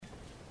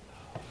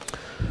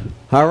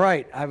All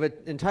right, I've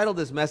entitled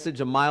this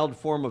message "A Mild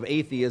Form of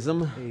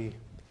Atheism,"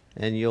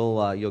 and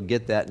you'll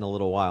get that in a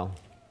little while.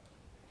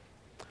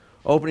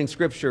 Opening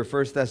scripture,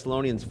 1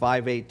 Thessalonians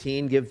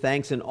 5:18, give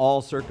thanks in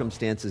all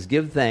circumstances.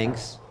 Give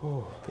thanks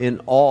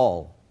in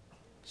all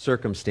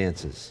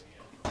circumstances.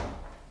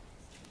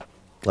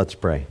 Let's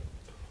pray.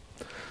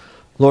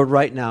 Lord,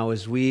 right now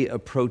as we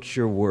approach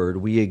your word,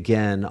 we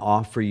again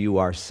offer you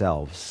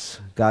ourselves.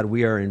 God,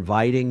 we are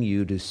inviting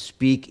you to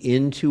speak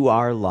into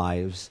our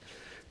lives,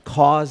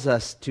 cause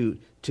us to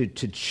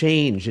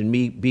change and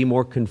be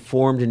more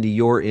conformed into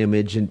your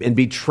image and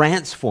be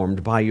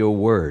transformed by your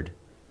word,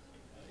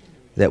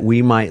 that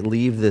we might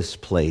leave this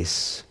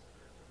place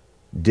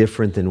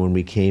different than when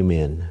we came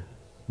in,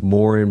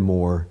 more and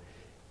more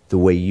the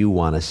way you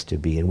want us to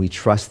be. And we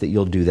trust that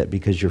you'll do that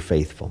because you're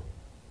faithful.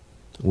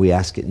 We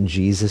ask it in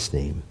Jesus'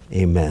 name.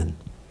 Amen.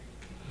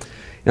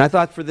 And I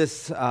thought for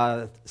this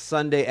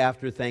Sunday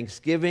after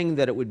Thanksgiving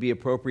that it would be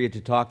appropriate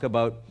to talk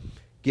about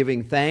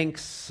giving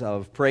thanks,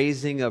 of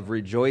praising, of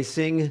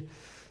rejoicing. It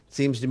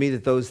seems to me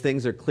that those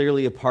things are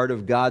clearly a part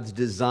of God's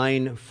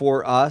design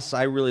for us.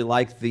 I really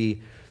like the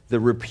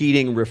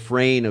repeating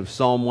refrain of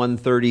Psalm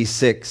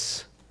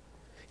 136.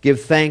 Give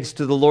thanks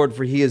to the Lord,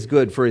 for he is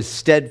good, for his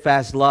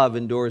steadfast love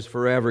endures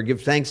forever.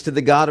 Give thanks to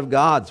the God of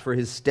gods, for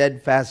his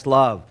steadfast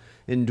love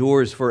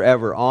endures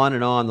forever. On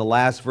and on. The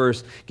last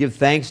verse, give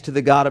thanks to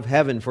the God of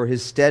heaven, for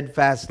his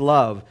steadfast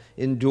love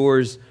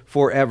endures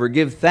forever.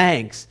 Give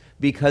thanks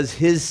because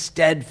his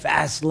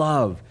steadfast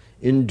love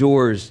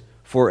endures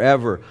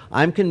forever.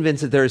 I'm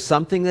convinced that there is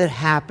something that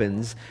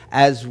happens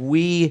as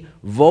we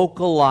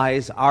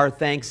vocalize our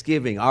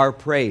thanksgiving, our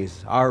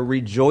praise, our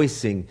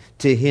rejoicing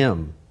to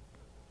him.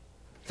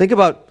 Think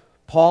about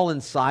Paul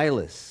and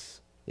Silas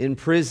in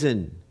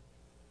prison,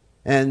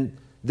 and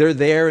they're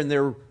there and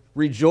they're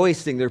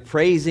rejoicing, they're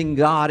praising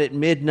God at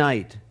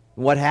midnight.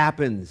 What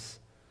happens?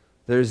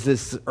 There's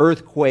this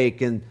earthquake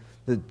and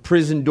the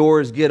prison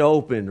doors get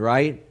opened,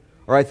 right?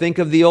 Or I think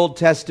of the Old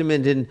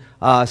Testament in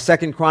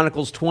 2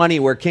 Chronicles 20,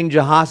 where King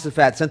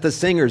Jehoshaphat sent the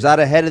singers out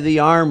ahead of the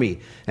army.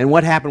 And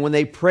what happened? When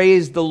they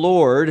praised the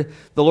Lord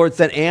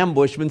set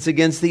ambushments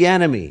against the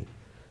enemy.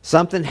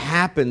 Something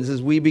happens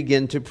as we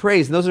begin to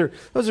praise. And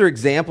those are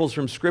examples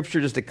from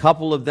Scripture, just a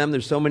couple of them.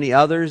 There's so many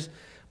others.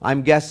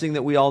 I'm guessing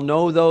that we all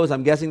know those.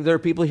 I'm guessing there are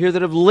people here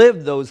that have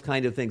lived those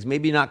kind of things.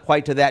 Maybe not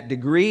quite to that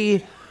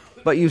degree,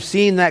 but you've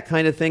seen that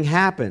kind of thing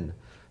happen.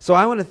 So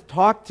I want to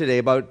talk today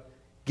about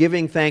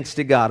giving thanks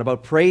to God,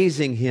 about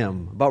praising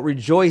him, about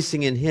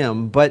rejoicing in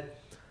him. But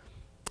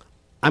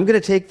I'm going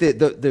to take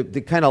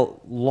the kind of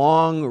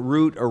long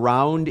route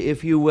around,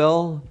 if you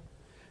will,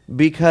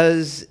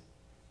 because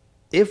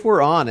if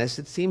we're honest,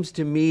 it seems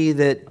to me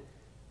that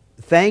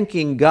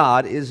thanking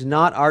God is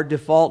not our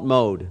default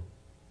mode,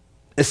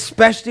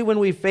 especially when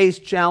we face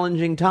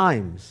challenging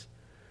times.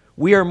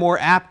 We are more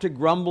apt to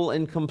grumble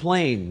and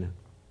complain.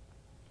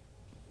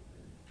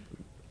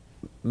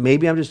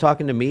 Maybe I'm just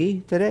talking to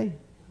me today?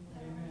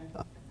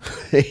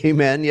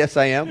 Amen. Yes,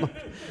 I am.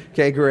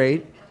 Okay,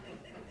 great.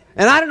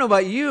 And I don't know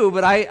about you,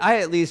 but I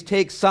at least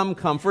take some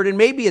comfort, and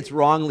maybe it's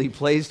wrongly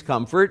placed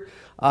comfort,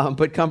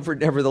 but comfort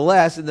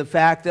nevertheless in the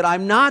fact that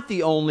I'm not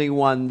the only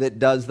one that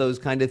does those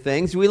kind of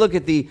things. We look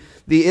at the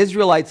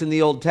Israelites in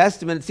the Old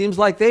Testament, it seems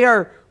like they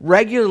are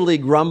regularly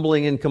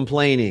grumbling and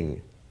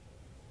complaining.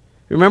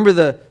 Remember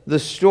the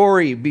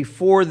story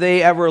before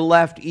they ever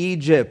left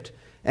Egypt,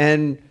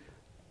 and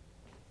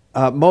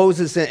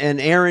Moses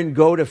and Aaron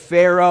go to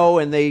Pharaoh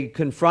and they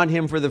confront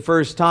him for the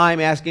first time,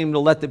 asking him to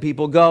let the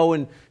people go,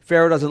 and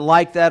Pharaoh doesn't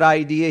like that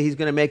idea. He's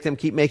going to make them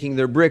keep making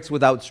their bricks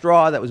without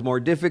straw. That was more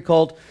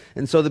difficult.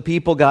 And so the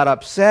people got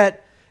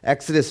upset.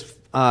 Exodus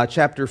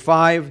chapter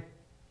 5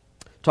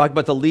 talked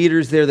about the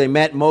leaders there. They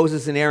met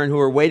Moses and Aaron who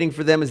were waiting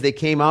for them as they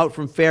came out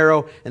from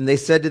Pharaoh, and they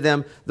said to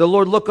them, "The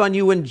Lord look on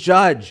you and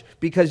judge,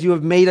 because you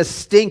have made us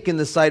stink in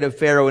the sight of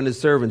Pharaoh and his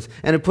servants,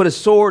 and have put a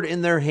sword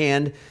in their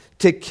hand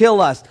to kill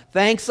us."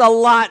 Thanks a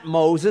lot,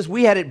 Moses.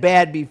 We had it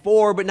bad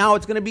before, but now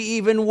it's going to be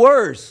even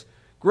worse.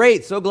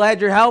 Great, so glad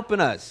you're helping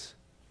us.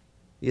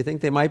 You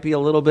think they might be a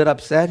little bit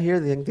upset here?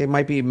 You think they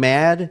might be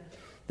mad?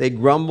 They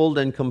grumbled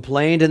and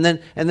complained. And then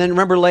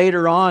remember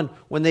later on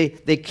when they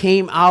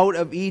came out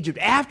of Egypt,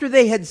 after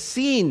they had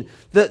seen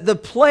the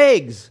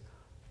plagues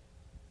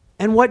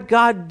and what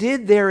God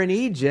did there in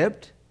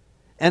Egypt,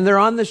 and they're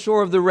on the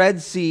shore of the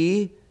Red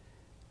Sea,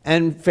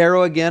 and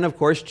Pharaoh again, of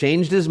course,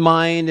 changed his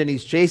mind, and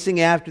he's chasing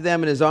after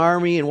them and his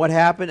army. And what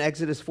happened?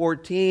 Exodus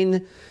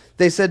 14,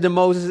 they said to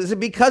Moses, "Is it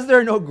because there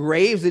are no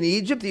graves in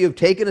Egypt that you have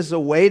taken us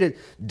away to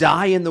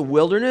die in the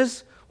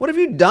wilderness? What have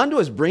you done to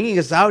us, bringing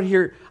us out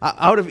here,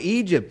 out of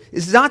Egypt?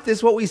 Is not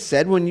this what we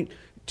said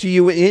to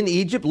you in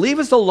Egypt? Leave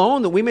us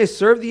alone that we may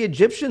serve the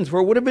Egyptians,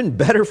 for it would have been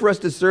better for us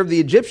to serve the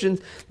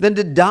Egyptians than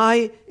to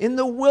die in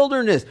the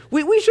wilderness."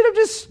 We should have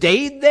just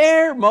stayed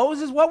there,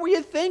 Moses. What were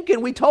you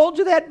thinking? We told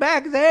you that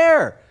back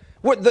there.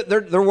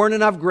 There weren't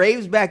enough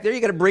graves back there.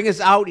 You got to bring us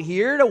out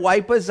here to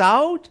wipe us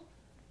out?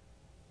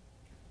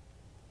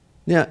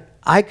 Yeah,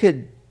 I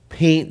could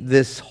paint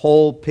this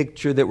whole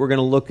picture that we're going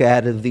to look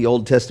at of the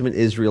Old Testament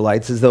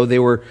Israelites as though they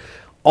were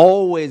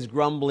always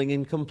grumbling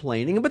and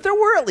complaining. But there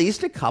were at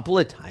least a couple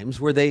of times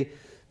where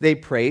they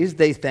praised,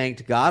 they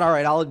thanked God. All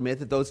right, I'll admit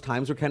that those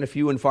times were kind of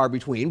few and far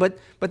between, but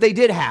they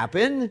did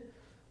happen.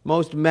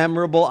 Most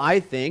memorable, I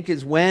think,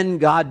 is when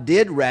God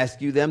did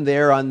rescue them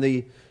there on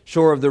the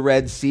shore of the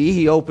Red Sea.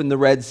 He opened the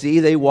Red Sea.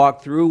 They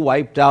walked through,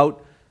 wiped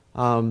out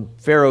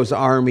Pharaoh's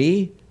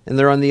army, and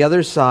they're on the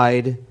other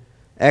side.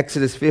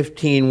 Exodus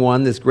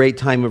 15:1, this great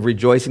time of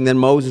rejoicing. Then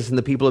Moses and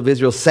the people of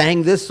Israel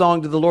sang this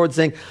song to the Lord,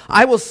 saying,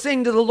 I will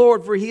sing to the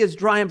Lord, for he has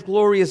triumphed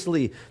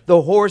gloriously.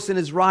 The horse and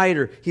his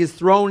rider he has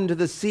thrown into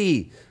the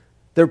sea.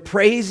 They're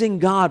praising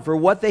God for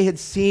what they had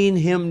seen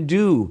him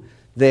do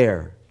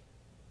there.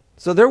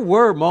 So there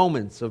were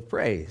moments of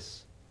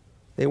praise.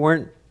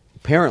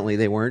 Apparently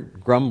they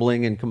weren't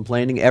grumbling and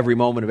complaining every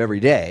moment of every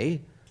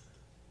day.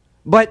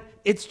 But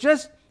it's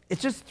just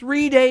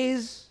 3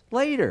 days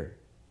later.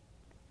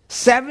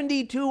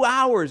 72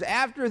 hours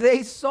after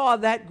they saw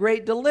that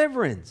great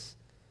deliverance.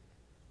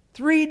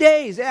 3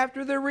 days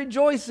after they're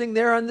rejoicing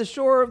there on the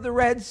shore of the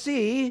Red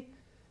Sea,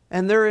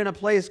 and they're in a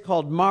place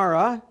called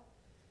Marah.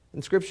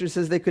 And Scripture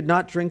says they could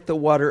not drink the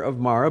water of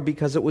Marah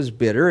because it was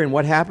bitter. And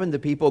what happened? The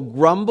people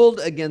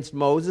grumbled against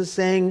Moses,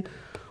 saying,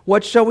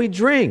 what shall we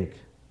drink?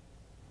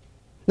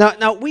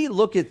 Now we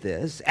look at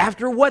this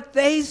after what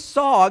they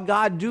saw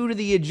God do to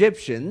the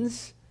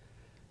Egyptians,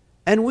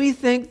 and we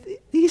think,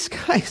 these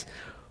guys,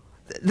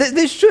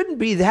 this shouldn't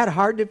be that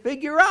hard to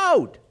figure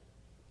out.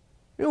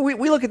 You know,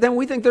 we look at them,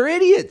 we think they're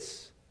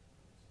idiots.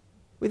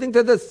 We think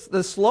they're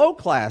the slow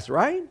class,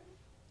 right?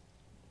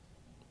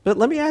 But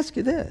let me ask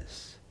you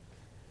this.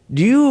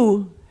 Do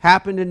you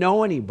happen to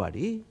know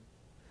anybody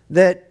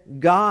that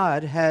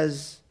God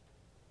has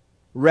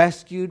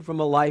rescued from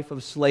a life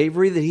of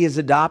slavery, that he has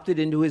adopted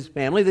into his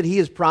family, that he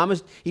has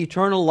promised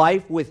eternal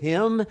life with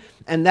him,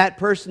 and that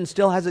person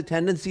still has a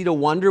tendency to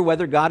wonder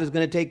whether God is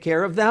going to take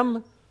care of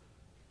them?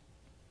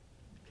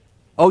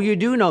 Oh, you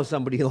do know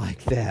somebody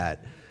like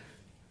that.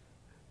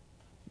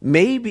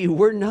 Maybe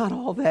we're not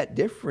all that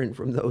different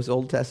from those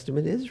Old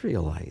Testament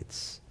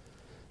Israelites.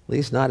 At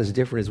least not as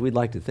different as we'd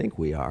like to think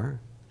we are.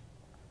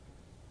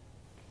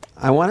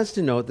 I want us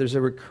to note there's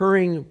a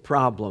recurring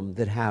problem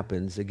that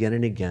happens again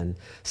and again.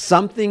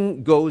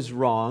 Something goes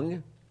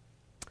wrong.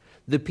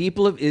 The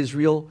people of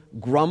Israel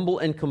grumble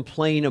and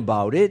complain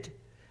about it,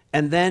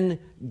 and then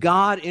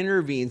God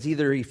intervenes.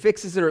 Either he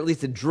fixes it or at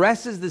least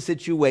addresses the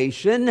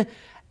situation,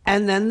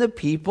 and then the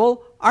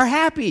people are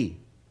happy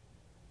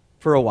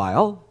for a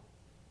while,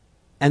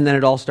 and then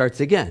it all starts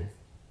again.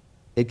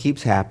 It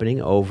keeps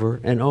happening over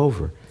and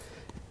over.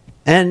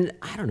 And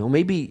I don't know,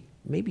 maybe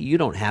you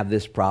don't have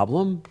this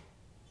problem,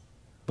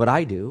 but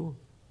I do.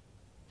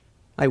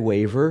 I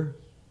waver.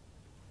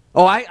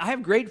 Oh, I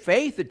have great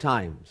faith at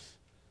times.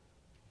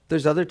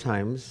 There's other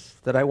times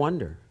that I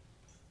wonder.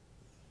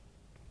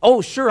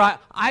 Oh, sure,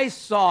 I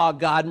saw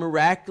God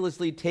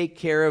miraculously take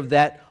care of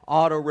that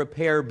auto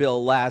repair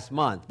bill last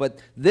month. But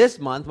this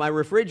month, my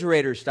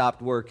refrigerator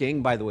stopped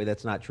working. By the way,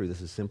 that's not true. This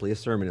is simply a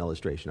sermon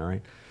illustration, all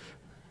right?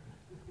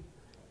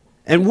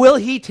 And will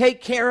he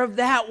take care of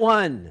that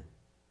one?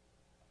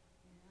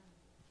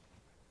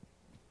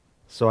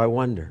 So I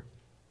wonder.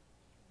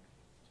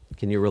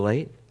 Can you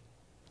relate?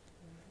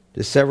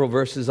 Just several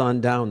verses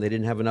on down, they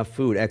didn't have enough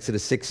food.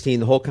 Exodus 16,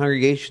 the whole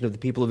congregation of the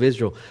people of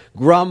Israel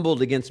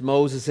grumbled against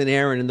Moses and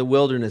Aaron in the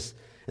wilderness.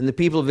 And the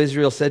people of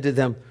Israel said to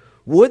them,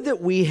 would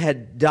that we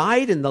had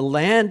died in the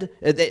land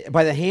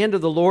by the hand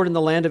of the Lord in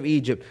the land of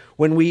Egypt,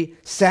 when we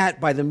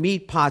sat by the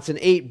meat pots and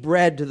ate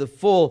bread to the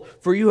full.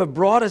 For you have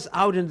brought us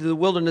out into the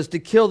wilderness to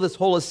kill this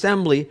whole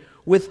assembly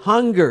with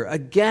hunger.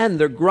 Again,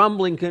 they're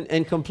grumbling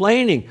and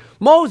complaining.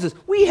 Moses,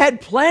 we had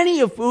plenty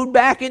of food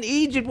back in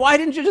Egypt. Why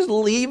didn't you just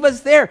leave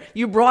us there?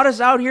 You brought us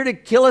out here to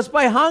kill us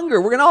by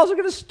hunger. We're also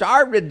going to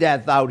starve to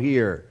death out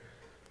here.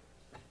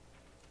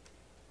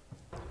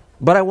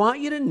 But I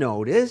want you to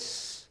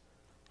notice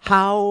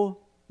how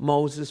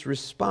Moses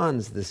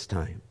responds this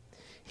time.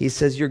 He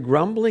says, your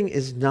grumbling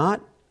is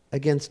not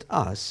against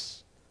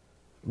us,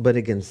 but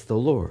against the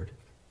Lord.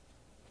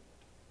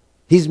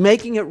 He's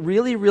making it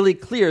really, really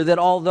clear that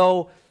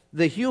although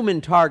the human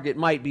target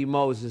might be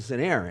Moses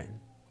and Aaron,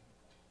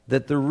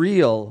 that the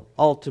real,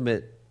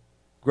 ultimate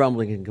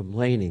grumbling and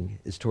complaining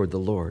is toward the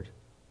Lord.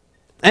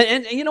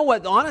 And you know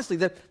what? Honestly,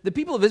 the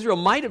people of Israel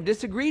might have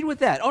disagreed with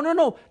that. Oh,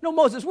 no,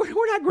 Moses,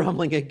 we're not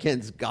grumbling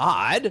against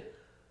God.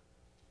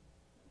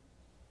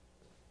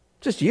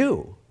 Just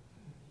you.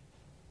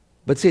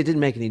 But see, it didn't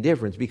make any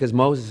difference because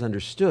Moses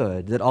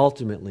understood that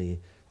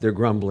ultimately their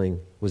grumbling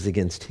was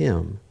against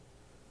him,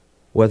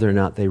 whether or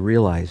not they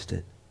realized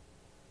it.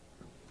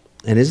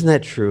 And isn't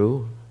that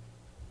true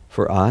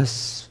for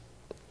us?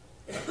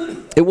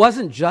 It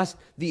wasn't just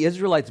the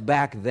Israelites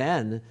back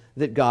then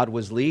that God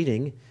was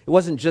leading. It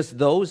wasn't just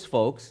those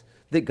folks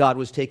that God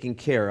was taking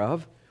care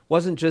of. It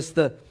wasn't just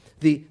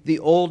the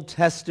Old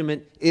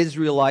Testament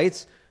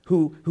Israelites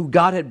who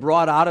God had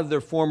brought out of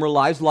their former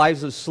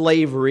lives of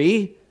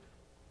slavery.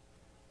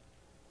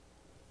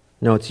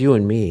 No, it's you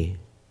and me.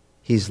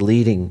 He's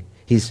leading.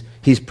 He's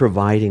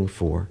providing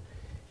for.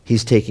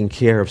 He's taking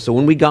care of. So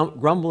when we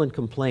grumble and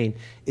complain,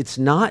 it's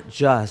not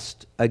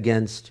just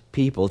against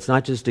people. It's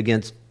not just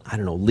against,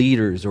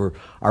 leaders or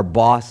our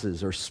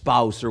bosses or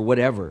spouse or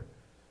whatever.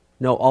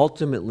 No,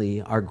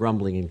 ultimately, our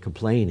grumbling and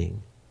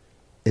complaining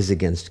is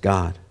against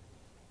God.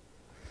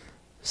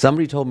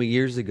 Somebody told me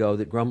years ago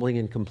that grumbling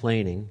and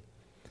complaining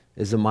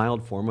is a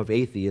mild form of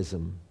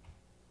atheism.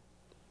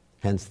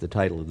 Hence the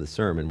title of the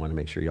sermon. I want to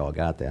make sure you all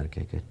got that.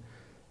 Okay, good.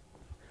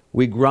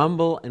 We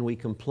grumble and we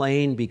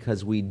complain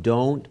because we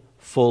don't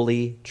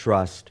fully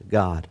trust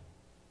God.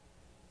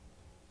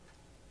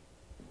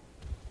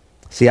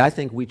 See, I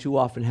think we too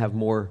often have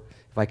more,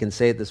 if I can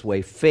say it this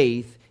way,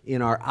 faith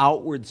in our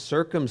outward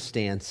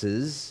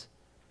circumstances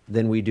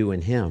than we do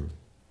in Him.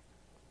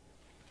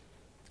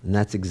 And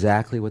that's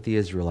exactly what the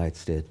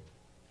Israelites did.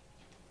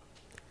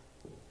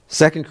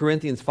 2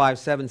 Corinthians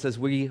 5:7 says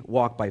we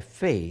walk by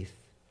faith,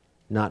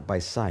 not by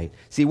sight.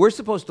 See, we're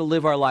supposed to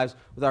live our lives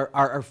with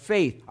our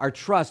faith, our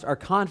trust, our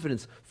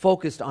confidence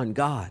focused on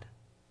God,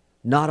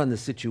 not on the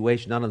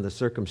situation, not on the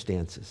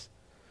circumstances.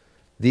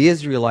 The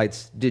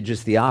Israelites did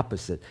just the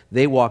opposite.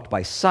 They walked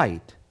by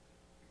sight,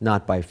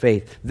 not by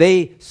faith.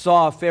 They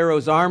saw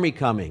Pharaoh's army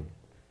coming,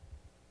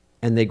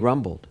 and they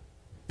grumbled.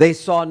 They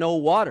saw no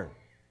water,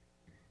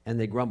 and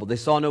they grumbled. They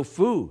saw no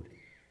food,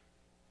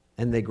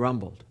 and they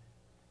grumbled.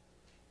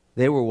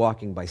 They were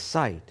walking by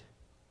sight.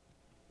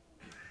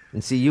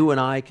 And see, you and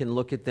I can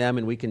look at them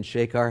and we can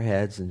shake our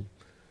heads and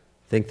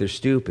think they're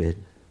stupid.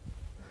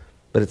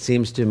 But it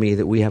seems to me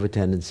that we have a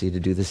tendency to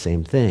do the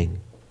same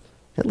thing,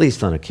 at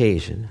least on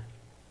occasion.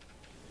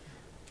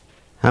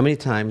 How many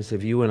times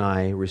have you and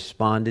I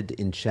responded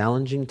in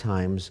challenging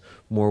times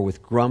more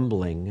with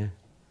grumbling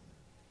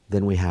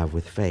than we have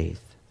with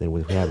faith, than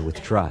we have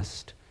with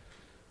trust?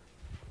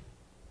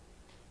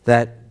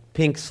 That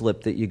pink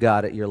slip that you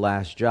got at your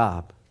last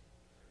job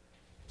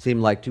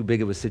seemed like too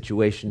big of a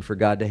situation for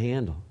God to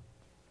handle.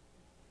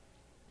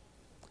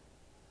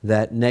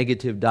 That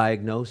negative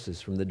diagnosis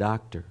from the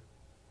doctor,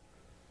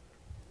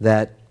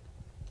 that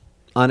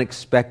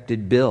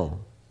unexpected bill,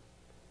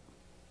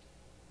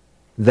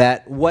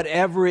 that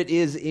whatever it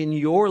is in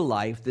your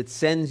life that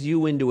sends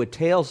you into a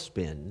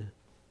tailspin,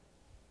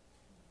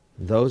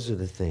 those are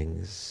the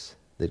things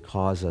that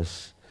cause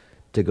us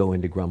to go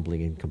into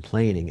grumbling and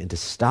complaining and to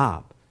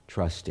stop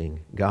trusting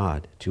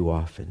God too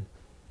often.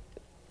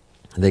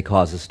 They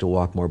cause us to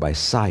walk more by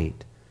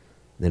sight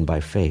than by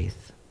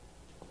faith.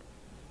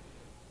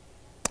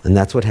 And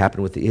that's what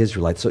happened with the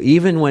Israelites. So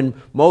even when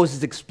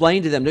Moses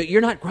explained to them, "No, you're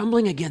not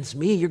grumbling against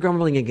me, you're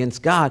grumbling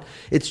against God,"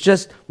 it's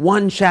just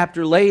one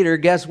chapter later,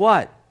 guess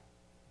what?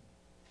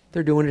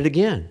 They're doing it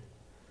again.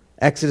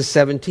 Exodus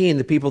 17,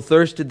 the people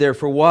thirsted there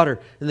for water,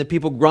 and the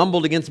people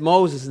grumbled against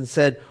Moses and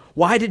said,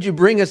 "Why did you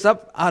bring us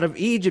up out of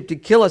Egypt to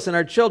kill us and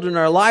our children and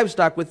our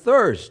livestock with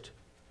thirst?"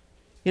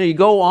 You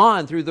go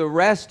on through the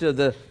rest of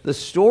the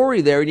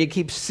story there, and you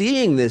keep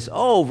seeing this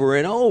over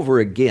and over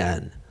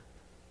again.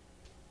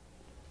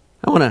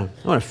 I want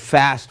to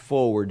fast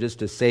forward just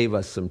to save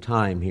us some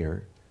time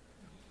here.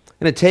 I'm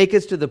going to take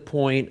us to the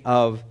point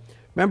of,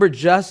 remember,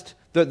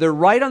 they're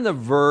right on the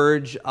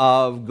verge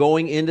of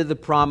going into the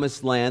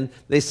promised land.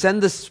 They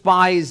send the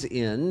spies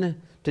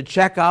in to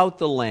check out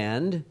the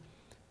land.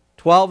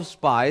 12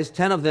 spies,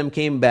 10 of them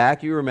came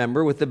back, you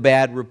remember, with the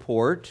bad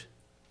report.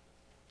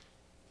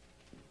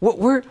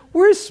 We're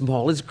as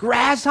small as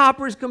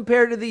grasshoppers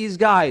compared to these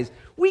guys.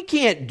 We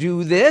can't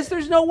do this.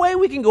 There's no way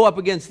we can go up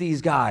against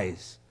these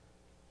guys.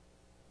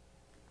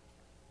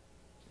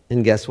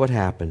 And guess what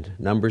happened?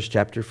 Numbers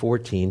chapter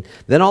 14.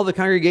 Then all the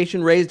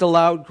congregation raised a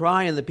loud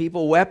cry, and the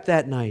people wept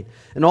that night.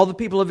 And all the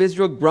people of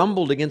Israel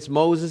grumbled against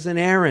Moses and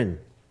Aaron.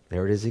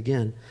 There it is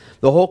again.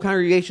 The whole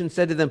congregation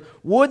said to them,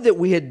 "Would that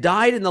we had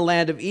died in the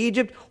land of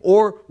Egypt,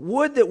 or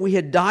would that we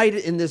had died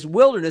in this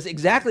wilderness."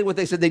 Exactly what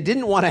they said they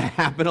didn't want to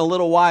happen a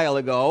little while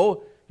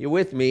ago. You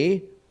with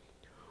me?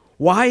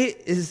 Why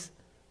is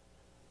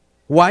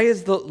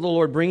the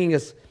Lord bringing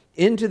us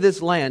into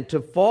this land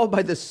to fall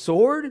by the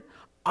sword?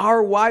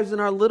 Our wives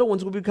and our little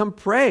ones will become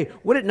prey.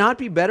 Would it not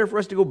be better for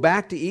us to go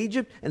back to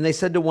Egypt? And they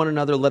said to one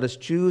another, "Let us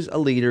choose a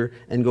leader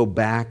and go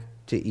back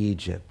to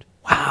Egypt."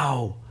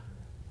 Wow.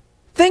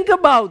 Think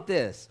about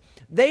this.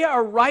 They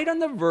are right on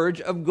the verge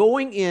of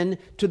going in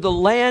to the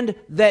land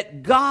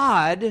that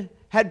God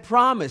had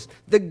promised,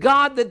 the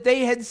God that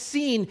they had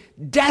seen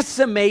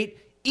decimate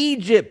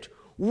Egypt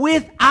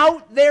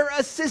without their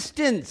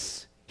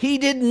assistance. He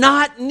did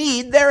not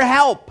need their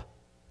help.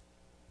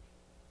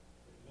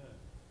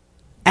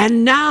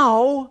 And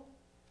now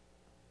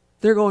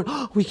they're going,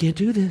 "Oh, we can't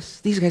do this.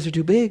 These guys are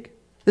too big.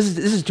 This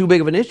is too big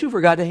of an issue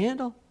for God to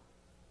handle."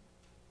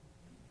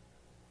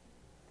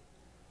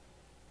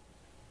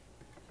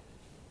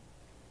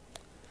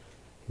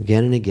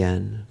 Again and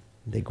again,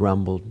 they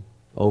grumbled.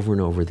 Over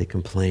and over, they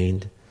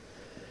complained.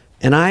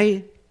 And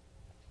I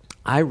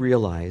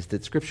realized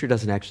that Scripture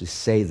doesn't actually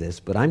say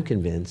this, but I'm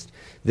convinced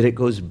that it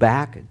goes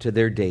back to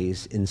their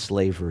days in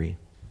slavery.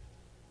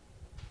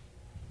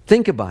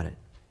 Think about it.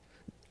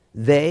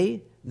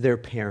 They their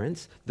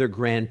parents, their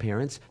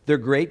grandparents, their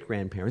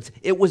great-grandparents.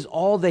 It was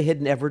all they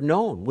had never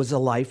known, was a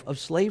life of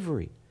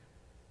slavery.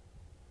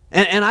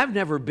 And I've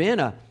never been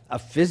a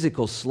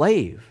physical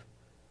slave,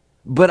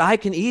 but I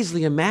can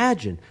easily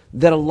imagine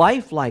that a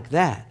life like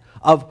that,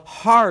 of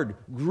hard,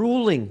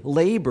 grueling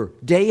labor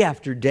day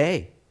after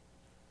day,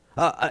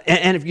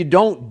 and if you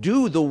don't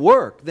do the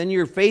work, then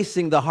you're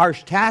facing the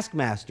harsh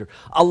taskmaster.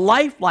 A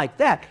life like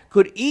that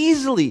could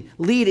easily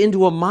lead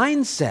into a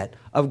mindset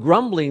of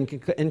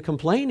grumbling and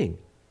complaining.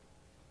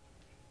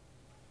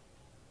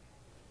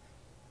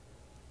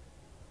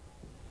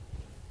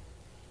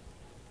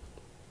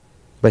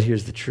 But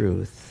here's the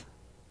truth.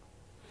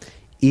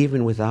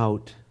 Even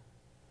without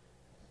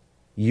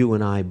you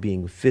and I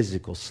being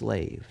physical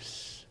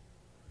slaves,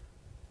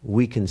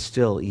 we can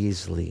still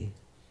easily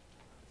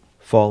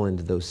fall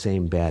into those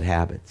same bad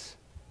habits.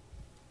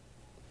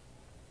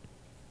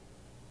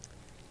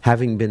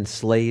 Having been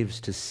slaves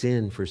to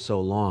sin for so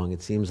long,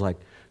 it seems like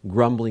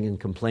grumbling and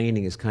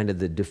complaining is kind of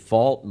the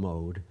default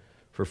mode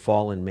for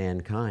fallen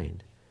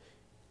mankind.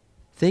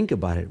 Think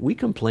about it. We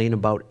complain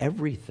about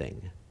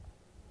everything.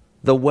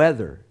 The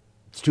weather.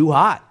 It's too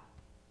hot.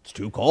 It's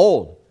too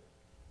cold.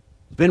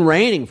 It's been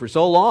raining for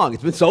so long.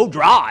 It's been so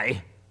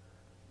dry.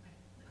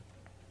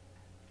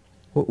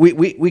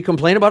 We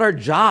complain about our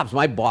jobs.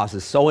 My boss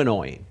is so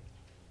annoying.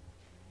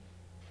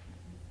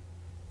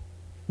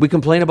 We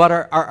complain about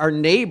our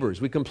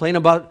neighbors. We complain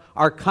about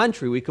our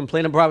country. We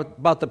complain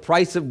about the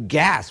price of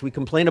gas. We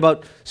complain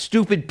about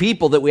stupid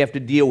people that we have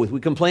to deal with. We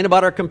complain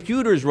about our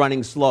computers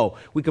running slow.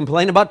 We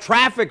complain about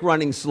traffic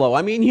running slow.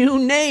 I mean, you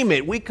name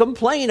it. We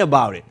complain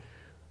about it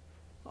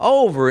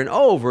over and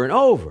over and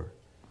over.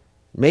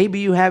 Maybe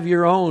you have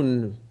your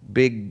own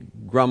big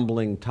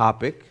grumbling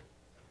topic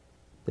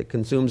that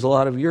consumes a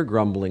lot of your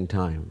grumbling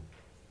time.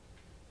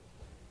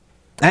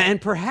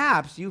 And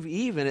perhaps you've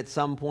even at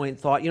some point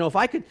thought,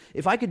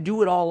 if I could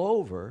do it all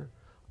over,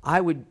 I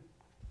would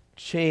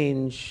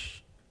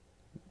change,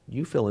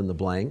 you fill in the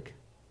blank.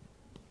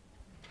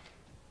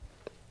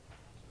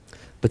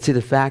 But see,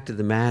 the fact of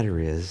the matter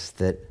is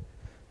that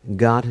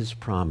God has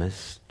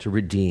promised to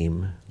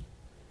redeem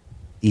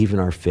even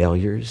our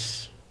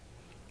failures,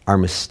 our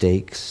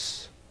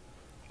mistakes,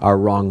 our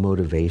wrong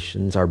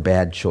motivations, our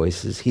bad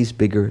choices. He's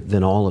bigger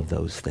than all of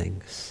those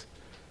things.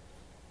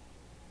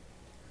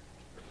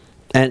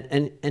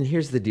 And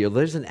here's the deal.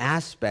 There's an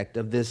aspect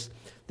of this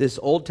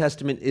Old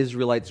Testament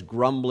Israelites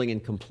grumbling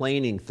and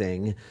complaining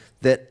thing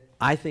that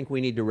I think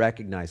we need to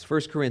recognize.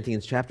 1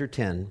 Corinthians chapter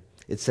 10,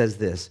 it says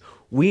this: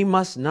 "We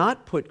must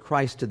not put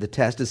Christ to the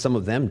test as some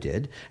of them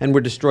did, and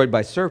were destroyed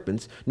by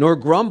serpents, nor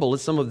grumble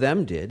as some of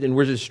them did, and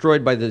were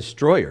destroyed by the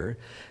destroyer.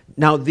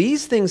 Now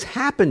these things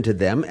happened to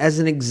them as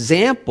an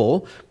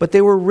example, but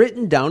they were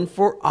written down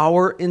for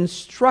our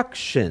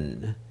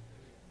instruction."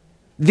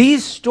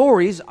 These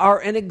stories are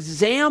an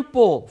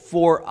example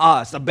for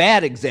us. A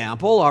bad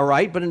example, all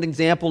right, but an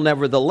example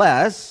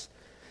nevertheless.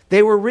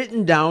 They were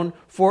written down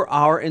for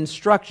our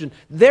instruction.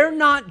 They're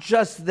not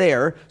just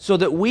there so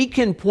that we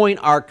can point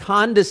our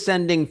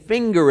condescending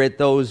finger at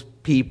those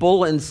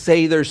people and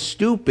say they're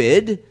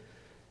stupid.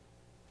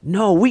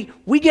 No,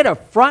 we get a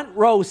front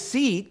row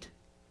seat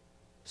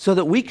so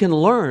that we can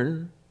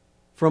learn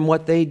from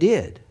what they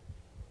did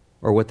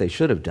or what they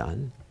should have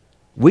done.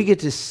 We get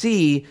to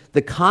see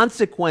the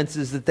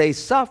consequences that they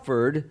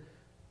suffered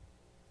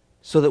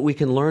so that we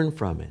can learn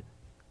from it.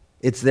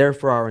 It's there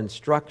for our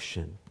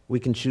instruction. We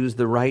can choose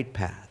the right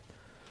path.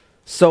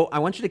 So I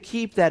want you to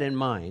keep that in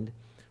mind.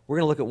 We're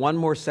going to look at one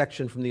more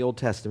section from the Old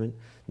Testament,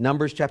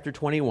 Numbers chapter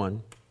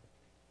 21,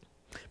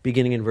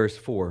 beginning in verse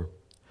 4.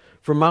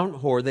 From Mount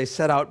Hor they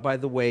set out by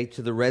the way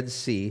to the Red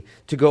Sea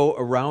to go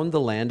around the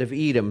land of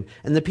Edom,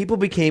 and the people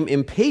became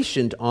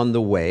impatient on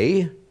the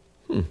way.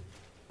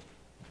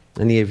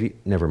 Any of you?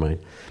 Never mind.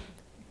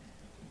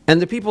 And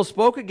the people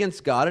spoke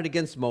against God and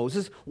against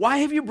Moses. "Why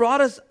have you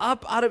brought us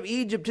up out of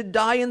Egypt to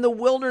die in the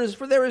wilderness?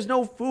 For there is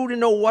no food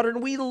and no water,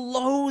 and we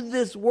loathe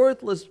this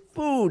worthless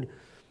food."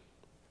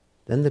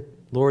 Then the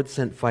Lord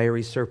sent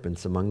fiery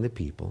serpents among the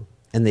people,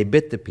 and they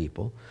bit the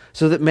people,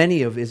 so that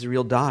many of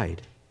Israel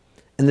died.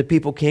 And the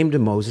people came to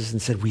Moses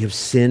and said, "We have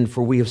sinned,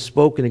 for we have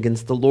spoken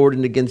against the Lord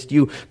and against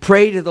you.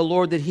 Pray to the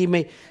Lord that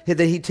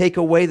he take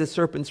away the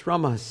serpents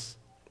from us."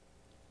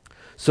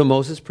 So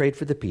Moses prayed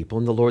for the people,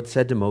 and the Lord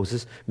said to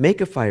Moses,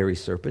 "Make a fiery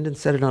serpent and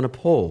set it on a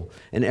pole,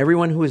 and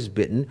everyone who is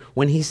bitten,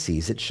 when he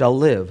sees it, shall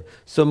live."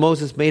 So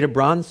Moses made a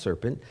bronze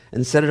serpent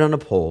and set it on a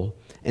pole,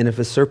 and if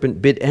a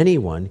serpent bit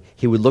anyone,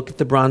 he would look at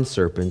the bronze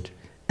serpent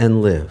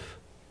and live.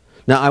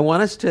 Now, I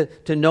want us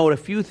to note a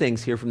few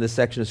things here from this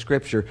section of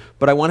Scripture,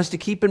 but I want us to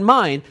keep in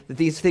mind that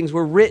these things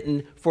were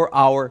written for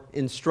our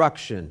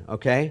instruction,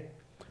 okay?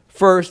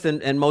 First,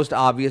 and most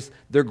obvious,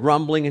 they're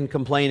grumbling and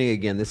complaining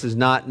again. This is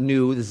not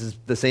new. This is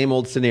the same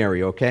old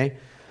scenario, okay?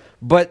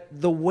 But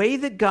the way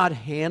that God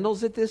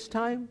handles it this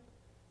time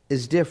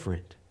is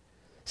different.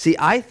 See,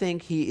 I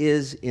think he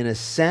is, in a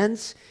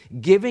sense,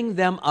 giving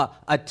them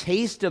a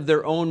taste of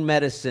their own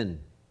medicine.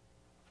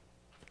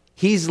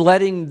 He's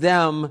letting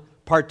them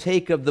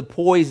partake of the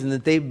poison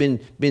that they've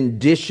been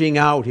dishing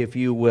out, if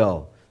you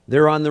will.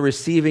 They're on the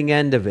receiving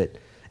end of it.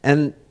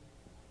 And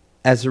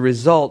as a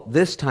result,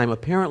 this time,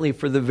 apparently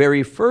for the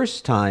very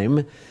first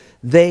time,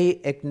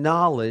 they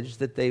acknowledge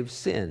that they've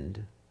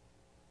sinned.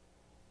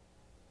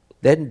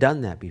 They hadn't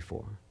done that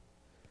before.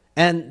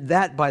 And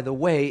that, by the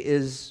way,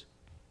 is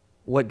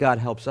what God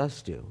helps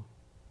us do.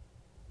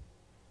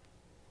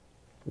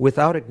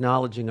 Without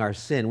acknowledging our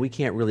sin, we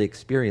can't really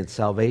experience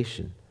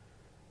salvation.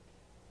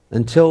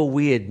 Until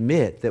we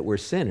admit that we're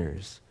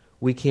sinners,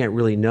 we can't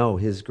really know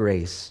His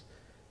grace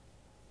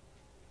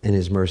and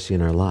His mercy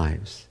in our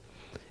lives.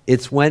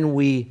 It's when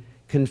we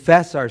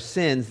confess our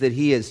sins that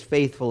He is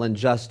faithful and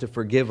just to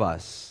forgive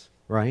us,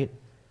 right?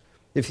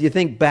 If you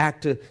think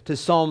back to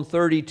Psalm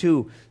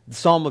 32, the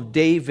Psalm of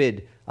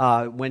David,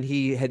 when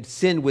he had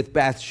sinned with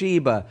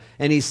Bathsheba,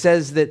 and he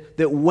says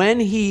that when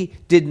he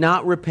did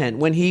not repent,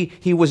 when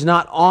he was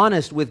not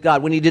honest with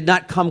God, when he did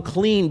not come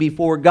clean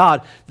before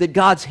God, that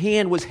God's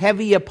hand was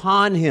heavy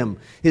upon him.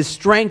 His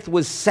strength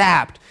was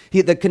sapped.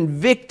 The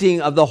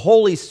convicting of the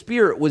Holy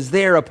Spirit was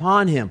there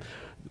upon him.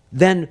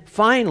 Then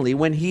finally,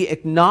 when he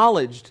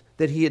acknowledged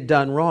that he had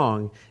done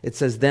wrong, it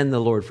says, then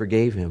the Lord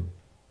forgave him.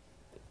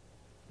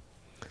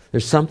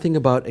 There's something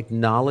about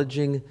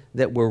acknowledging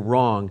that we're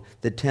wrong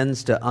that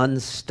tends to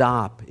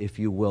unstop, if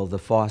you will, the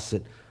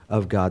faucet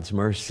of God's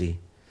mercy.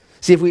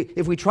 See,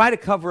 if we try to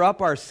cover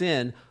up our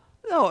sin,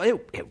 no,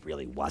 it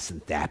really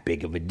wasn't that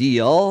big of a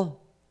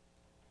deal,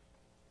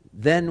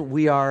 then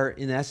we are,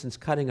 in essence,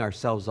 cutting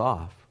ourselves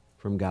off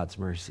from God's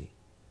mercy.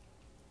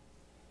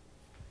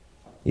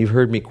 You've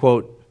heard me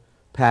quote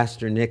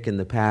Pastor Nick in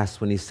the past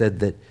when he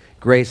said that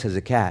grace has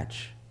a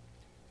catch.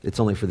 It's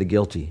only for the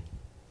guilty.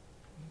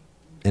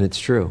 And it's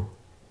true.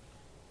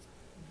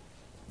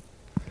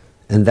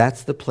 And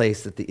that's the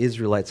place that the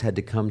Israelites had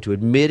to come to,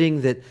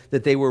 admitting that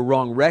they were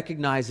wrong,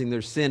 recognizing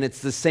their sin.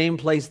 It's the same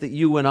place that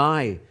you and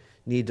I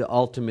need to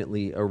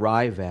ultimately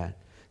arrive at,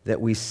 that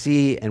we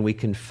see and we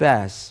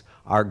confess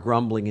our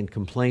grumbling and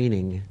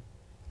complaining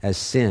as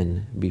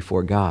sin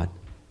before God.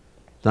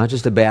 It's not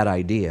just a bad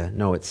idea.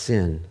 No, it's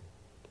sin.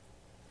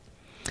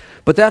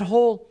 But that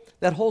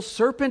whole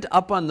serpent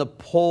up on the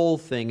pole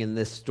thing in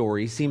this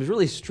story seems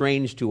really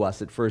strange to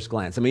us at first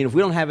glance. I mean, if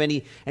we don't have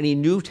any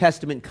New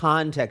Testament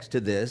context to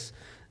this,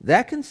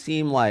 that can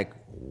seem like,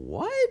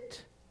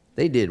 what?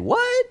 They did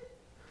what?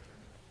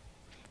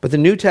 But the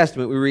New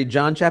Testament, we read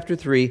John chapter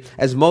 3,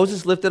 as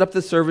Moses lifted up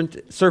the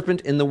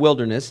serpent in the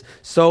wilderness,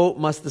 so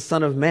must the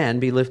Son of Man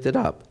be lifted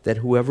up, that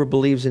whoever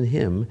believes in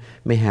him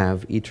may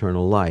have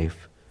eternal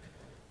life.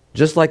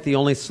 Just like the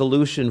only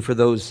solution for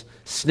those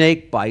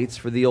snake bites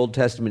for the Old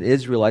Testament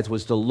Israelites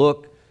was to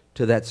look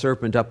to that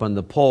serpent up on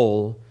the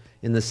pole,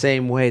 in the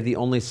same way the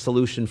only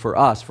solution for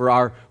us, for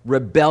our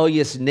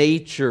rebellious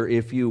nature,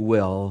 if you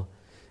will,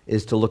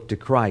 is to look to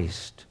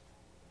Christ,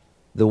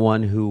 the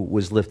one who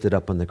was lifted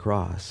up on the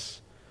cross.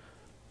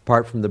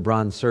 Apart from the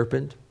bronze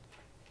serpent,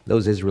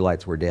 those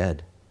Israelites were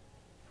dead.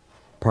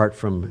 Apart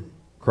from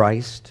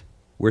Christ,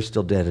 we're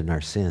still dead in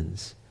our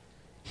sins.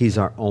 He's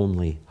our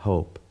only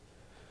hope.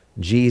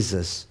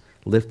 Jesus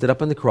lifted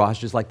up on the cross,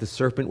 just like the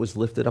serpent was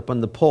lifted up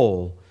on the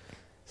pole.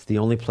 It's the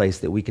only place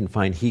that we can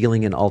find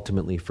healing and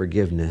ultimately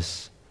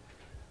forgiveness.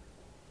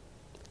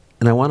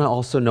 And I want to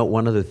also note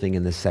one other thing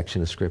in this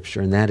section of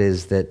Scripture, and that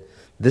is that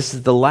this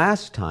is the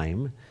last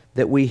time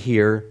that we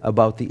hear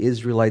about the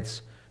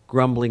Israelites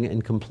grumbling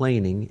and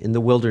complaining in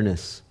the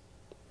wilderness.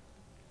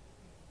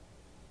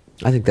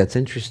 I think that's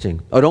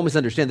interesting. Oh, don't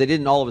misunderstand. They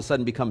didn't all of a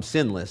sudden become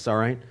sinless, all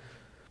right?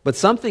 But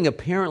something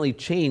apparently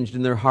changed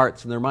in their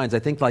hearts and their minds. I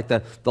think like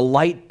the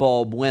light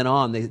bulb went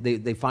on.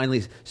 They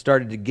finally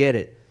started to get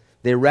it.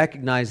 They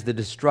recognized the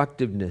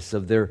destructiveness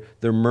of their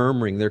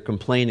murmuring, their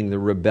complaining, their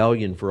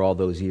rebellion for all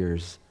those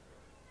years.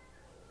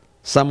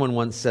 Someone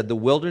once said, the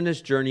wilderness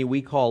journey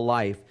we call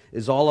life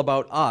is all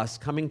about us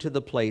coming to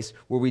the place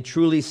where we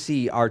truly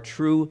see our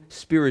true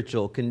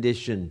spiritual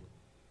condition.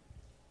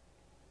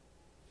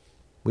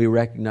 We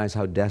recognize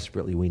how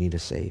desperately we need a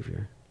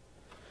Savior.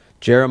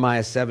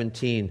 Jeremiah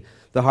 17,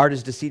 the heart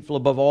is deceitful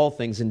above all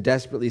things and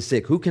desperately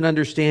sick. Who can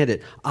understand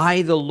it?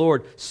 I, the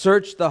Lord,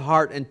 search the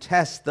heart and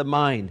test the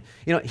mind.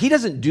 You know, He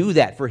doesn't do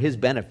that for His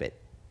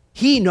benefit.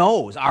 He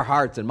knows our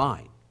hearts and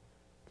mind.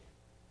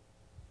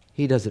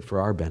 He does it for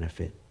our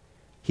benefit.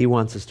 He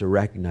wants us to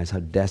recognize how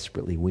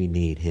desperately we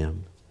need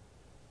Him.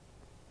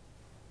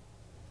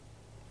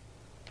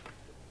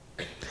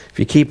 If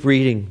you keep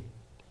reading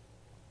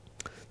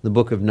the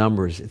book of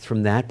Numbers, it's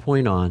from that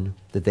point on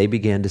that they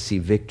began to see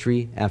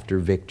victory after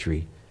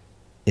victory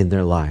in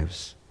their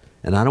lives.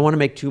 And I don't want to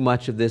make too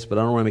much of this, but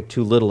I don't want to make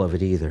too little of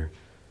it either.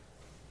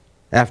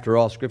 After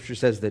all, Scripture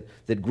says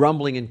that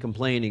grumbling and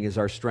complaining is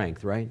our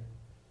strength, right?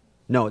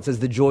 No, it says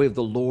the joy of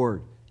the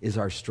Lord is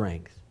our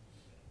strength.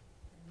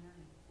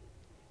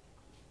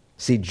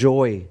 See,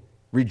 joy,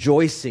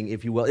 rejoicing,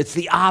 if you will, it's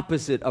the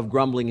opposite of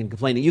grumbling and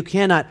complaining. You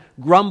cannot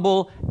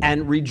grumble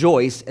and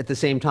rejoice at the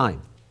same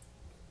time.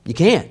 You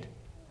can't.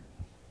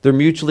 They're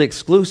mutually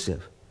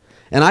exclusive.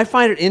 And I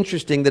find it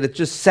interesting that it's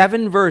just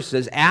 7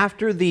 verses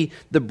after the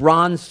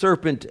bronze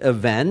serpent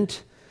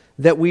event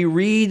that we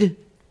read,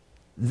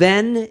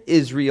 "Then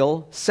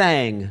Israel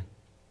sang."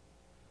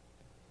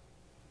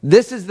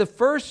 This is the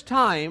first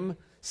time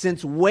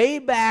since way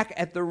back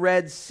at the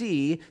Red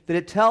Sea that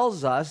it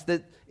tells us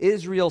that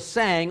Israel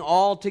sang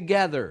all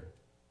together.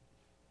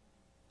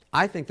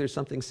 I think there's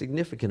something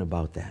significant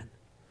about that.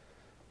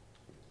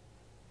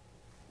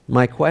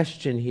 My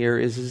question here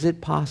is it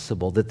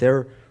possible that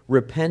their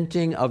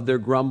repenting of their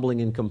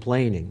grumbling and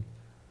complaining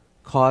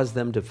caused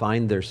them to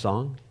find their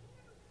song?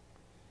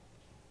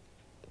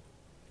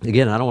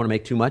 Again, I don't want to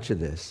make too much of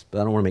this, but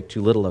I don't want to make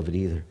too little of it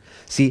either.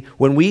 See,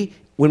 when we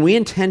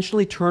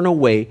intentionally turn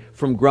away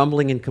from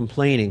grumbling and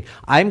complaining,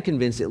 I'm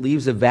convinced it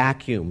leaves a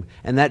vacuum,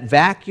 and that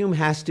vacuum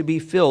has to be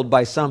filled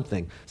by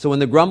something. So when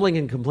the grumbling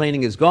and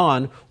complaining is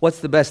gone, what's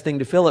the best thing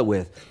to fill it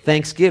with?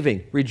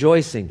 Thanksgiving,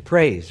 rejoicing,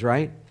 praise,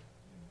 right?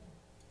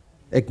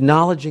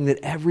 Acknowledging that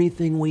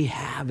everything we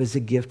have is a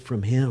gift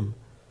from Him.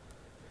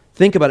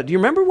 Think about it. Do you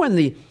remember when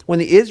the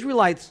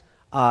Israelites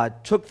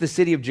took the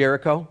city of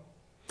Jericho?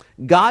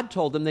 God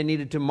told them they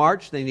needed to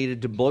march, they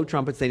needed to blow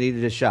trumpets, they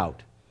needed to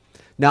shout.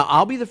 Now,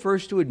 I'll be the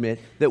first to admit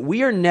that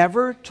we are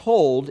never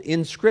told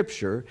in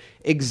Scripture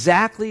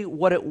exactly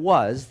what it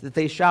was that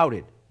they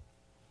shouted.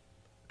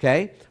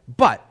 Okay?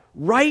 But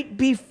right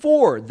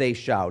before they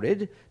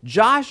shouted,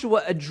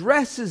 Joshua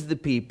addresses the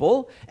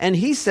people and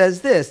he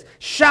says this,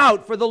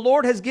 "Shout, for the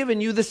Lord has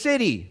given you the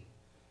city."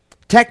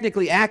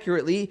 Technically,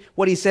 accurately,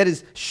 what he said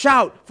is,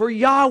 "Shout, for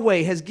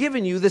Yahweh has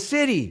given you the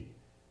city."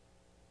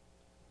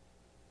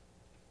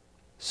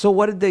 So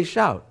what did they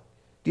shout?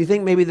 Do you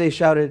think maybe they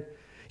shouted,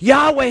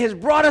 "Yahweh has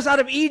brought us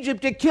out of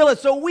Egypt to kill us,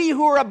 so we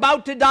who are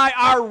about to die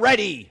are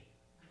ready"?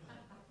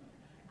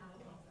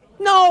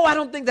 No, I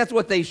don't think that's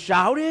what they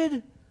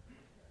shouted.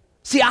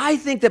 See, I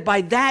think that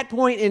by that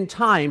point in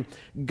time,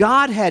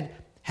 God had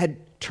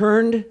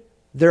turned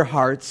their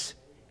hearts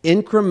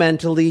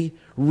incrementally,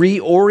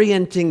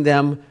 reorienting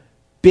them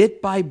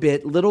bit by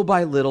bit, little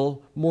by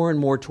little, more and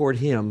more toward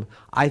Him.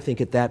 I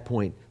think at that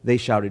point, they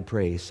shouted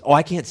praise. Oh,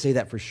 I can't say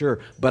that for sure,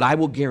 but I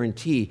will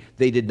guarantee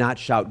they did not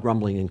shout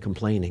grumbling and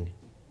complaining.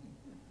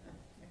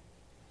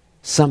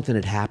 Something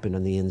had happened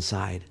on the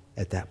inside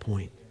at that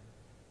point.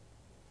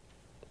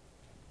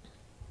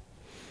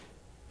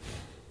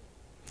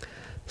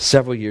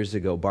 Several years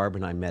ago, Barb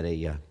and I met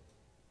a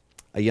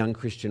young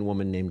Christian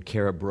woman named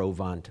Kara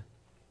Brovant.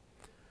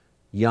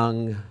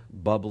 Young,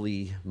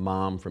 bubbly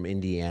mom from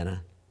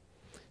Indiana.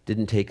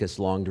 Didn't take us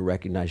long to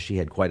recognize she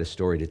had quite a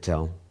story to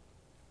tell.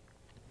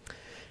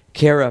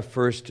 Kara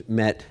first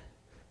met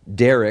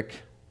Derek.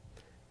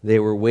 They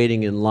were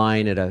waiting in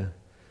line at a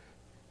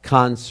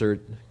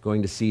concert,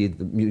 going to see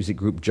the music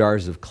group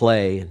Jars of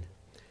Clay. And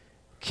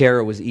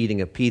Kara was eating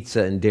a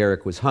pizza and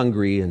Derek was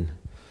hungry, and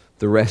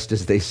the rest,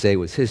 as they say,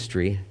 was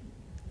history.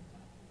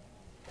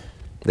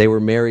 They were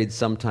married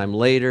sometime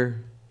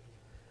later,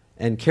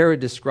 and Kara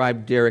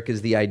described Derek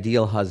as the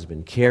ideal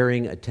husband,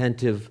 caring,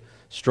 attentive,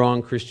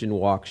 strong Christian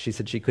walk. She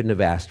said she couldn't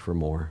have asked for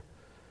more.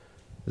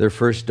 Their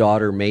first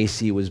daughter,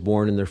 Macy, was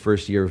born in their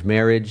first year of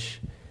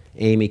marriage.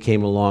 Amy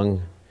came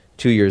along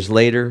 2 years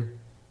later.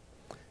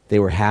 They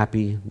were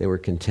happy. They were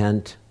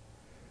content.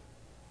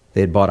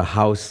 They had bought a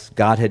house.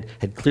 God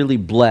had clearly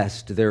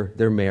blessed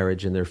their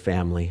marriage and their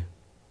family.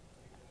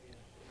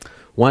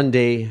 One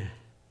day,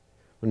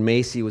 when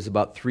Macy was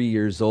about 3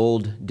 years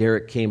old,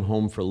 Derek came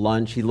home for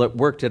lunch. He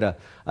worked at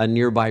a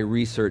nearby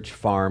research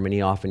farm, and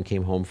he often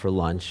came home for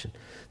lunch.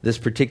 This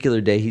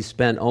particular day, he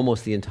spent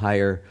almost the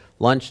entire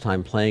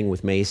lunchtime playing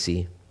with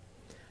Macy.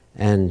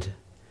 And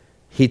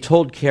he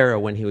told Kara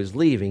when he was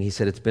leaving, he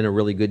said, "It's been a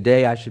really good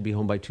day. I should be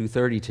home by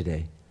 2:30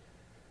 today."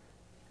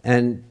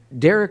 And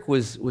Derek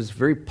was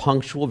very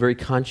punctual, very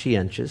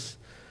conscientious.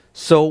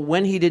 So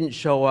when he didn't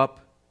show up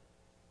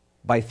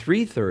by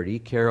 3:30,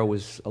 Kara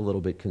was a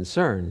little bit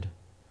concerned.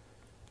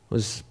 It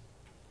was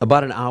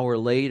about an hour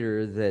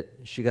later that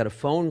she got a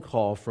phone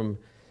call from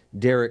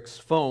Derek's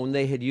phone.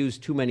 They had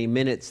used too many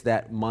minutes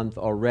that month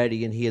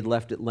already, and he had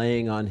left it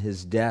laying on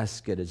his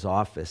desk at his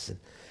office. And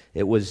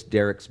it was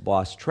Derek's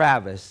boss,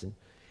 Travis, and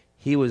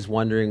he was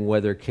wondering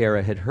whether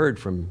Kara had heard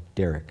from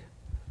Derek.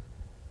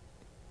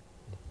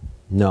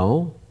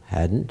 No,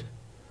 hadn't.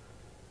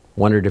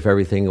 Wondered if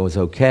everything was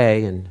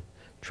okay, and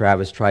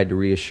Travis tried to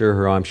reassure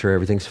her, "Oh, I'm sure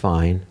everything's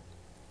fine."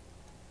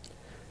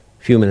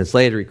 A few minutes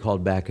later, he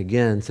called back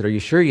again and said, "Are you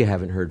sure you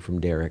haven't heard from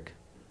Derek?"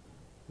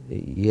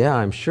 "Yeah,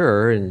 I'm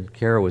sure." And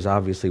Kara was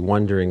obviously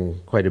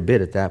wondering quite a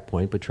bit at that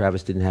point, but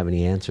Travis didn't have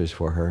any answers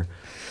for her.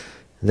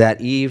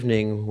 That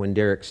evening, when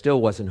Derek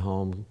still wasn't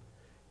home,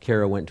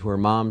 Kara went to her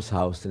mom's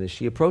house, and as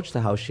she approached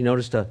the house, she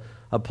noticed a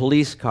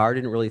police car,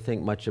 didn't really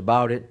think much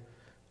about it.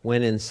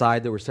 Went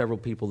inside, there were several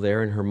people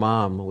there, and her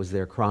mom was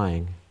there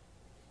crying.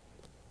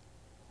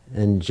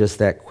 And just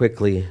that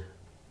quickly,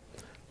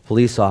 a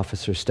police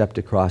officer stepped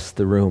across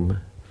the room,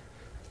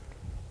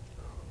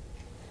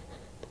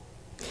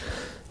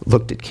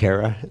 looked at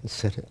Kara and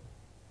said,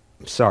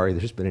 "I'm sorry,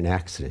 there's been an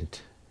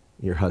accident.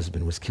 Your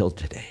husband was killed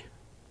today."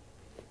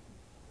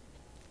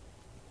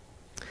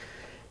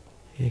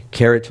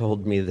 Kara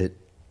told me that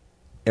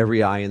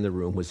every eye in the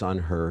room was on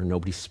her.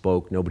 Nobody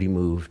spoke, nobody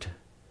moved.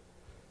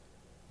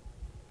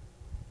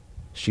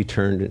 She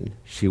turned and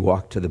she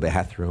walked to the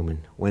bathroom and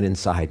went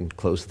inside and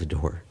closed the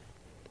door.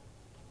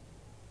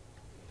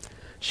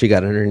 She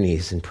got on her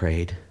knees and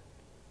prayed.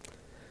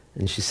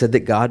 And she said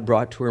that God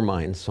brought to her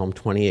mind Psalm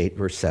 28,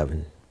 verse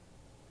 7.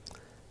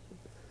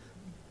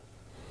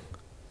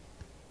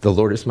 The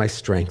Lord is my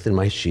strength and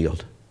my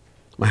shield.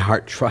 My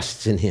heart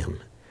trusts in him,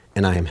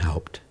 and I am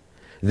helped.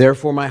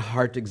 Therefore my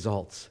heart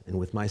exalts, and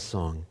with my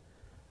song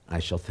I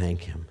shall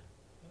thank him.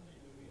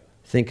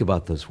 Think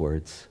about those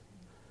words.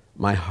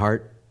 My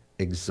heart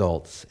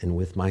exalts, and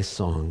with my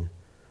song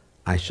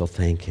I shall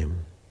thank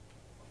him.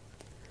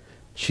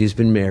 She's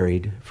been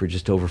married for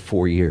just over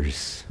 4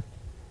 years,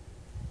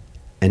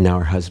 and now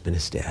her husband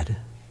is dead.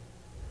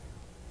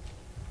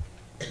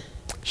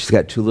 She's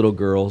got 2 little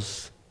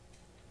girls.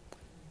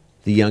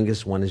 The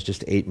youngest one is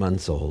just 8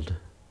 months old.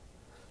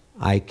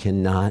 I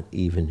cannot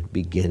even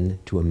begin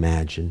to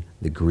imagine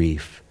the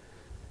grief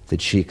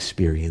that she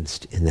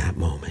experienced in that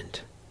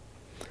moment.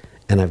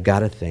 And I've got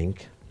to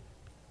think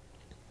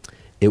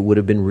it would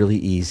have been really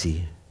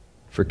easy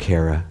for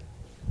Kara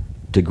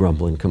to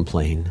grumble and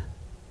complain.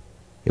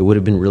 It would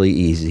have been really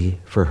easy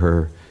for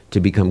her to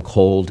become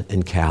cold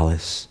and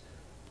callous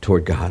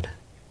toward God.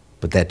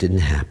 But that didn't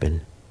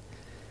happen.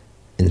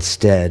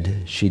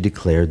 Instead, she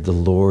declared, the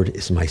Lord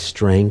is my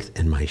strength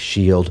and my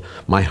shield.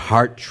 My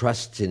heart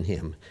trusts in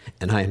him,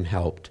 and I am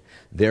helped.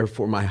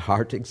 Therefore my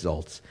heart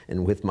exalts,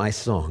 and with my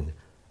song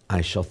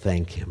I shall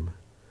thank him.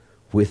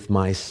 With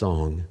my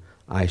song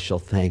I shall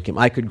thank him.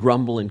 I could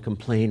grumble and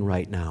complain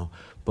right now,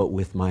 but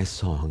with my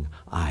song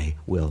I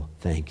will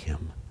thank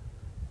him.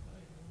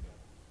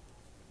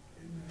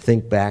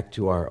 Think back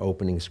to our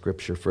opening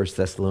scripture, 1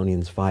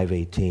 Thessalonians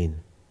 5:18.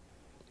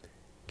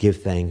 Give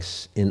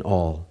thanks in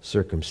all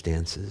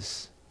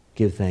circumstances.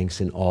 Give thanks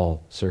in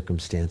all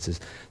circumstances.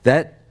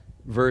 That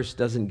verse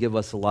doesn't give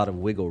us a lot of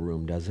wiggle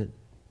room, does it?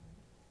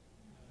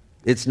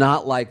 It's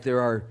not like there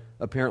are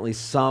apparently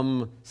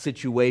some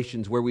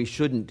situations where we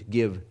shouldn't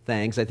give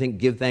thanks. I think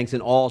give thanks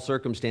in all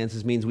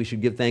circumstances means we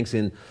should give thanks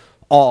in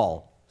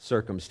all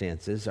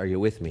circumstances. Are you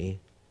with me?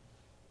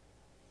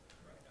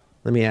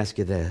 Let me ask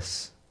you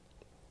this.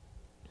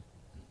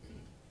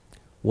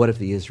 What if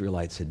the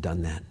Israelites had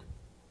done that?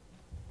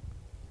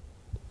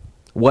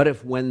 What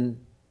if when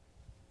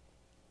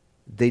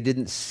they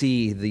didn't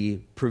see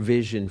the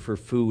provision for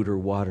food or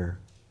water,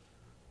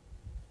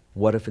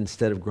 what if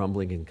instead of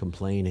grumbling and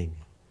complaining,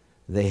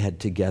 they had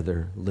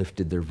together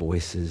lifted their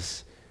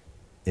voices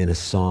in a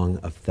song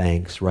of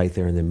thanks right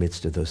there in the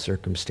midst of those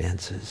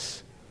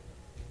circumstances?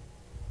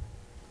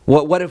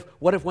 What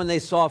if when they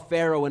saw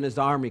Pharaoh and his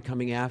army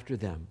coming after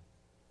them,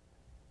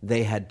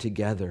 they had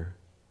together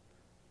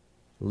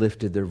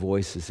lifted their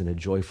voices in a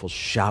joyful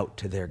shout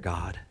to their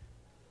God?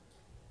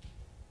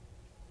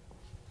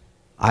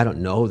 I don't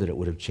know that it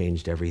would have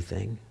changed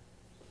everything,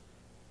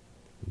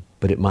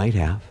 but it might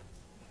have.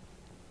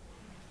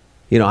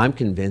 You know, I'm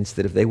convinced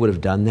that if they would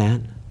have done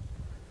that,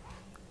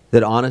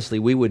 that honestly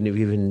we wouldn't have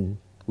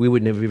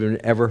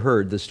even ever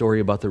heard the story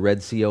about the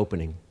Red Sea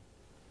opening,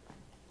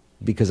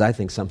 because I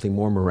think something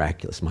more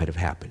miraculous might have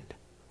happened.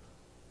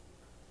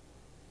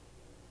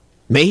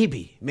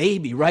 Maybe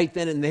right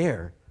then and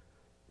there,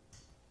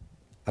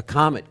 a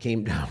comet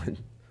came down and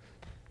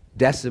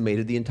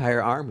decimated the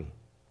entire army.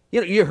 You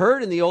know, you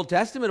heard in the Old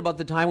Testament about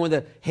the time when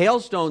the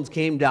hailstones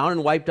came down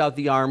and wiped out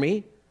the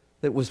army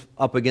that was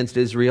up against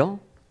Israel.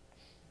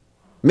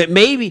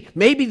 Maybe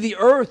the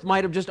earth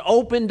might have just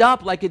opened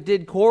up like it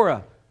did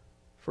for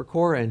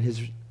Korah and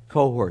his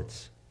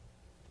cohorts.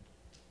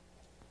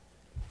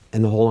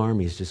 And the whole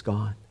army is just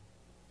gone.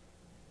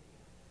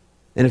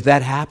 And if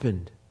that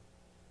happened,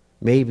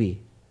 maybe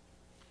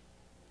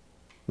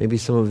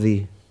some of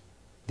the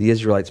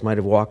Israelites might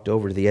have walked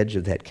over to the edge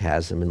of that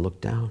chasm and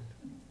looked down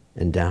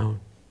and down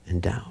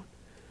and down.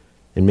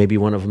 And maybe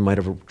one of them might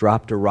have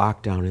dropped a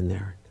rock down in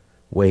there,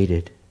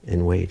 waited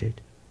and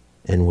waited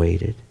and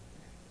waited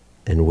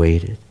and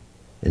waited,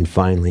 and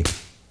finally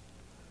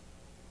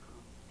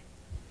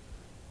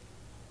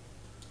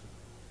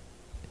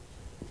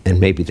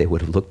and maybe they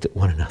would have looked at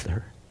one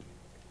another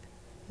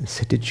and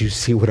said, "Did you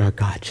see what our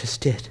God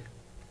just did?"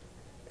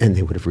 And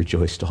they would have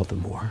rejoiced all the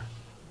more.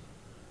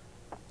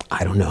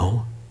 I don't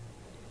know.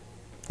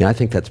 Yeah, I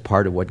think that's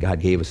part of what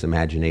God gave us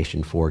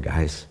imagination for,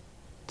 guys.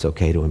 It's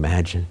okay to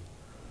imagine.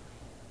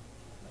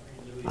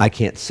 I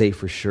can't say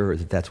for sure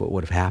that that's what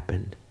would have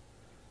happened.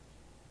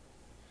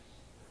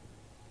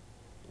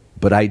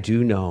 But I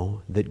do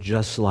know that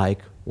just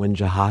like when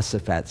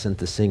Jehoshaphat sent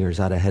the singers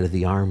out ahead of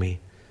the army,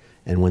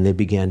 and when they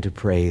began to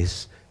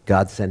praise,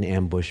 God sent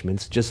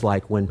ambushments, just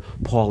like when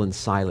Paul and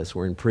Silas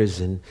were in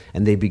prison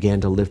and they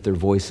began to lift their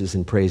voices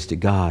in praise to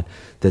God,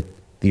 that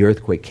the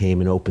earthquake came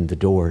and opened the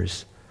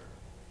doors.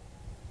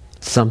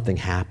 Something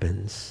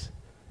happens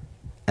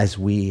as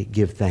we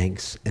give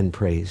thanks and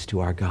praise to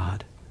our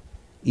God,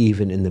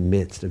 even in the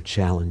midst of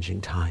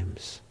challenging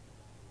times.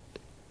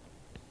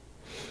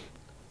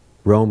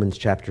 Romans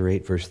chapter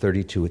 8, verse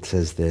 32, it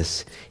says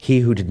this,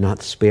 "He who did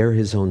not spare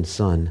his own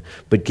son,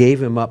 but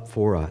gave him up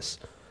for us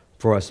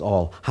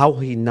all, how will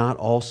he not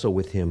also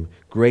with him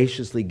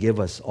graciously give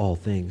us all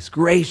things?"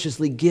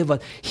 Graciously give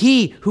us.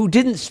 He who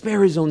didn't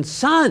spare his own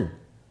son,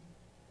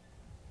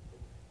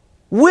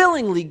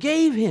 willingly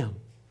gave him.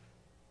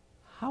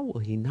 How will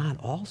he not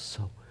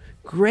also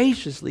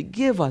graciously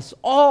give us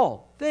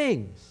all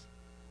things?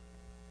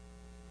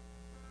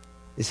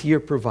 Is he your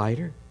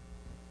provider?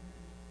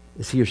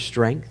 Is he your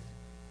strength?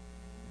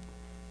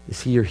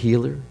 Is he your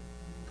healer?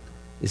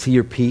 Is he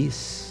your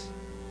peace?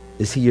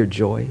 Is he your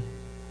joy?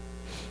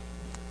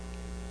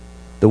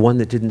 The one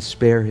that didn't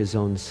spare his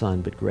own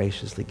son but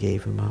graciously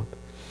gave him up.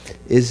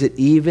 Is it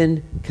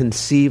even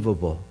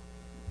conceivable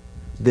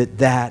that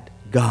that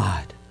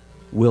God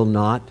will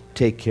not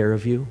take care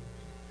of you?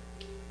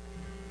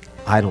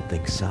 I don't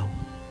think so.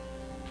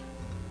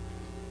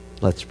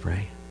 Let's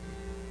pray.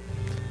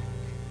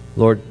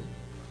 Lord,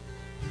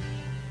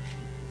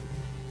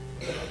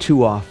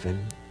 too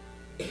often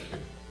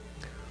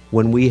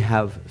when we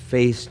have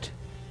faced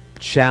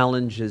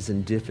challenges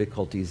and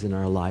difficulties in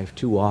our life,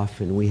 too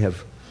often we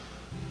have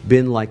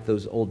been like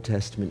those Old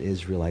Testament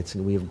Israelites,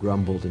 and we have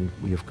grumbled and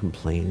we have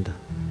complained.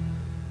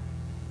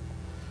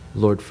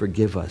 Lord,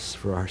 forgive us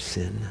for our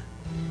sin.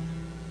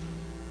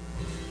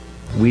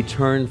 We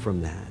turn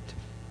from that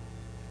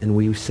and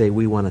we say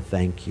we want to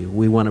thank you.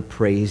 We want to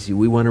praise you.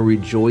 We want to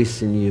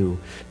rejoice in you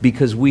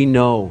because we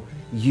know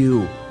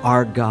you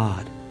are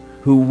God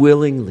who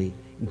willingly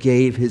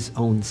gave his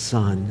own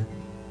son,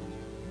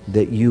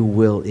 that you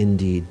will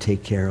indeed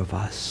take care of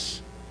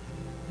us.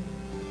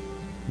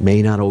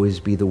 May not always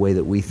be the way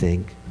that we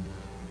think,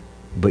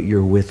 but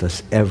you're with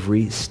us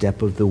every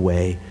step of the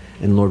way.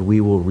 And Lord, we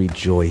will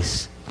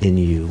rejoice in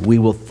you. We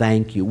will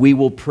thank you. We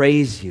will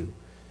praise you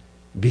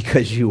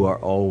because you are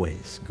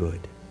always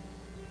good.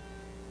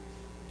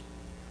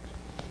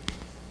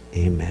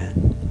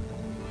 Amen.